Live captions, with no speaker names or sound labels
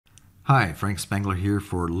Hi, Frank Spangler here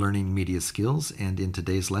for Learning Media Skills, and in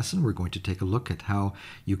today's lesson we're going to take a look at how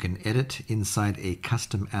you can edit inside a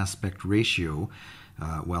custom aspect ratio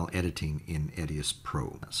while editing in Edius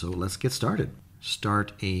Pro. So let's get started.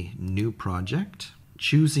 Start a new project,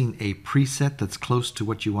 choosing a preset that's close to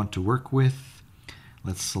what you want to work with.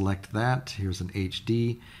 Let's select that. Here's an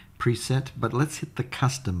HD preset, but let's hit the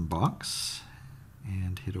custom box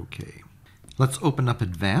and hit OK. Let's open up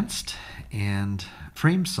Advanced and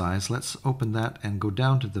Frame Size. Let's open that and go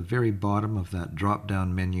down to the very bottom of that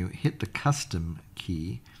drop-down menu, hit the Custom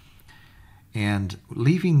key, and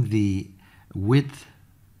leaving the width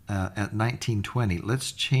at 1920,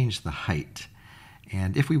 let's change the height.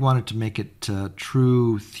 And if we wanted to make it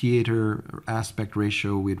true theater aspect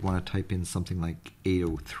ratio, we'd want to type in something like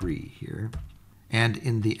 803 here. And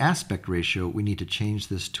in the aspect ratio, we need to change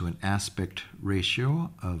this to an aspect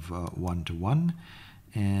ratio of 1:1.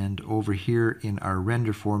 And over here in our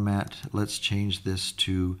render format, let's change this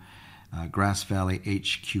to Grass Valley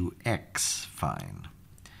HQX fine.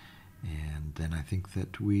 And then I think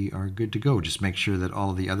that we are good to go. Just make sure that all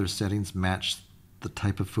of the other settings match the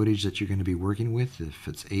type of footage that you're going to be working with. If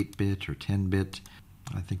it's 8-bit or 10-bit,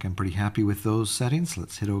 I think I'm pretty happy with those settings.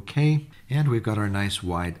 Let's hit OK. And we've got our nice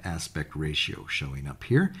wide aspect ratio showing up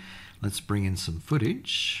here. Let's bring in some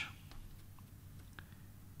footage.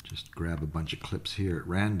 Just grab a bunch of clips here at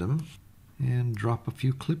random and drop a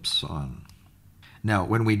few clips on. Now,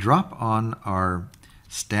 when we drop on our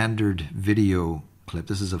standard video clip,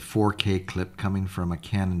 this is a 4K clip coming from a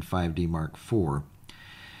Canon 5D Mark IV,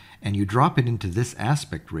 and you drop it into this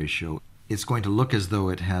aspect ratio, it's going to look as though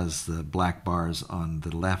it has the black bars on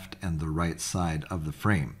the left and the right side of the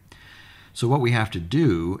frame. So what we have to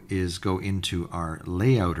do is go into our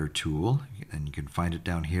Layouter tool, and you can find it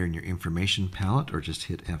down here in your information palette, or just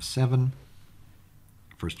hit F7.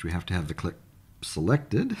 First we have to have the clip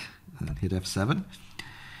selected, and hit F7.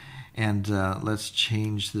 And let's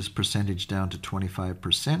change this percentage down to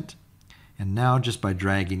 25%. And now just by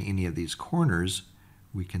dragging any of these corners,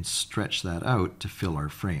 we can stretch that out to fill our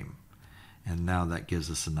frame. And now that gives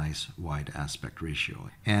us a nice wide aspect ratio.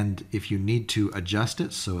 And if you need to adjust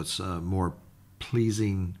it so it's more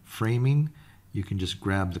pleasing framing, you can just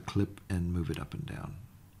grab the clip and move it up and down.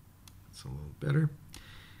 It's a little better.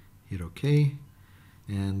 Hit OK.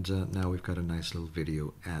 And now we've got a nice little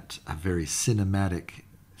video at a very cinematic,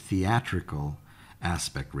 theatrical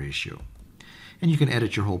aspect ratio. And you can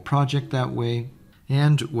edit your whole project that way.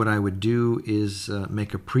 And what I would do is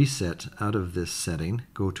make a preset out of this setting.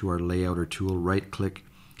 Go to our Layouter tool, right-click,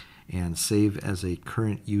 and save as a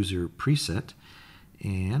current user preset.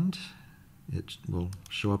 And it will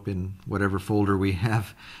show up in whatever folder we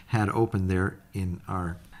have had open there in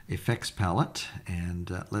our effects palette.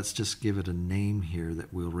 And let's just give it a name here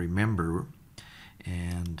that we'll remember.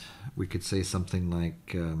 And we could say something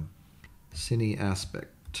like Cine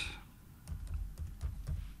Aspect.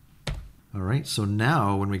 All right, so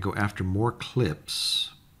now when we go after more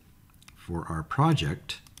clips for our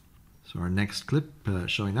project, so our next clip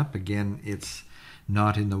showing up, again, it's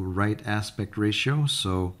not in the right aspect ratio.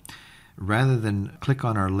 So rather than click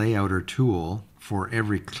on our Layouter tool for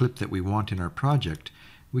every clip that we want in our project,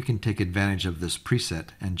 we can take advantage of this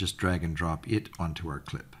preset and just drag and drop it onto our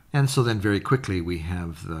clip. And so then very quickly we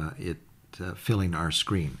have it filling our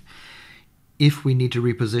screen. If we need to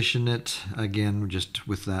reposition it, again, just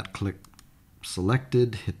with that click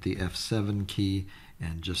selected, hit the F7 key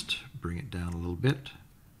and just bring it down a little bit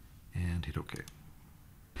and hit OK.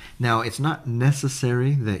 Now, it's not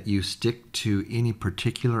necessary that you stick to any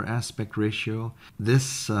particular aspect ratio.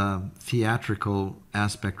 This theatrical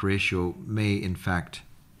aspect ratio may in fact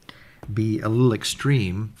be a little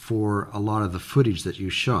extreme for a lot of the footage that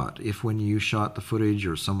you shot. If when you shot the footage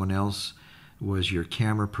or someone else was your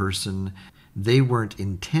camera person, they weren't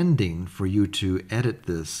intending for you to edit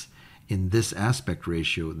this in this aspect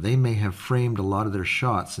ratio, they may have framed a lot of their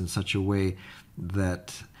shots in such a way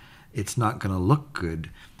that it's not going to look good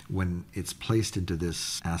when it's placed into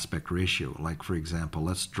this aspect ratio. Like, for example,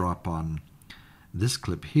 let's drop on this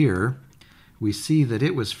clip here. We see that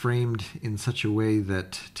it was framed in such a way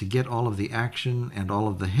that to get all of the action and all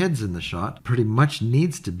of the heads in the shot pretty much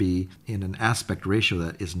needs to be in an aspect ratio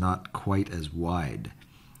that is not quite as wide.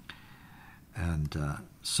 And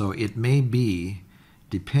so it may be,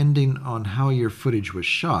 depending on how your footage was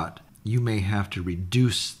shot, you may have to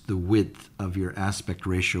reduce the width of your aspect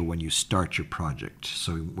ratio when you start your project.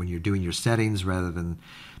 So when you're doing your settings, rather than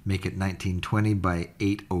make it 1920 by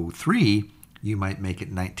 803, you might make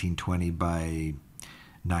it 1920 by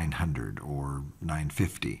 900 or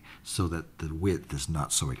 950 so that the width is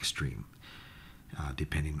not so extreme.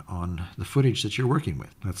 depending on the footage that you're working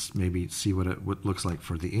with. Let's maybe see what it looks like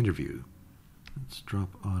for the interview. Let's drop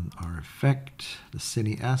on our effect, the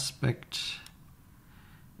cine aspect,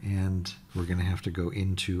 and we're going to have to go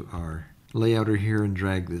into our layouter here and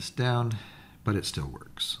drag this down, but it still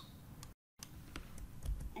works.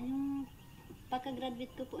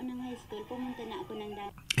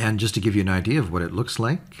 And just to give you an idea of what it looks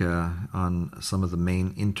like on some of the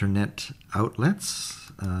main internet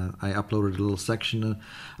outlets, I uploaded a little section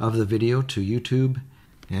of the video to YouTube,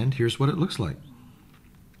 and here's what it looks like.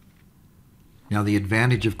 Now, the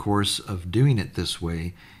advantage, of course, of doing it this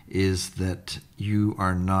way is that you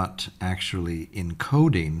are not actually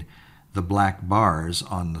encoding the black bars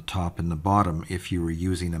on the top and the bottom if you were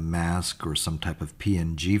using a mask or some type of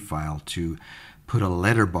PNG file to put a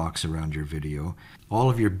letterbox around your video. All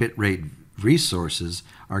of your bitrate resources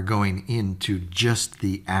are going into just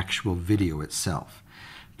the actual video itself.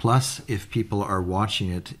 Plus, if people are watching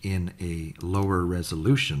it in a lower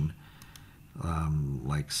resolution,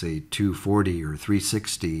 like say 240 or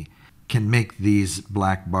 360, can make these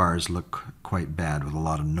black bars look quite bad with a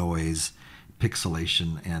lot of noise,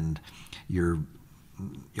 pixelation, and your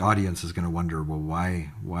audience is going to wonder, well,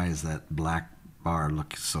 why is that black bar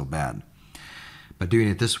look so bad? But doing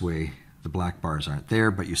it this way, the black bars aren't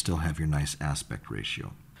there, but you still have your nice aspect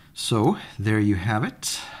ratio. So there you have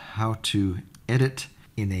it, how to edit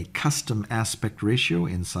in a custom aspect ratio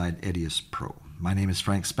inside Edius Pro. My name is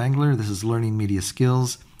Frank Spangler. This is Learning Media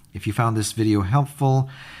Skills. If you found this video helpful,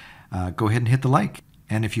 go ahead and hit the like.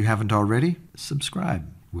 And if you haven't already,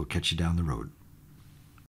 subscribe. We'll catch you down the road.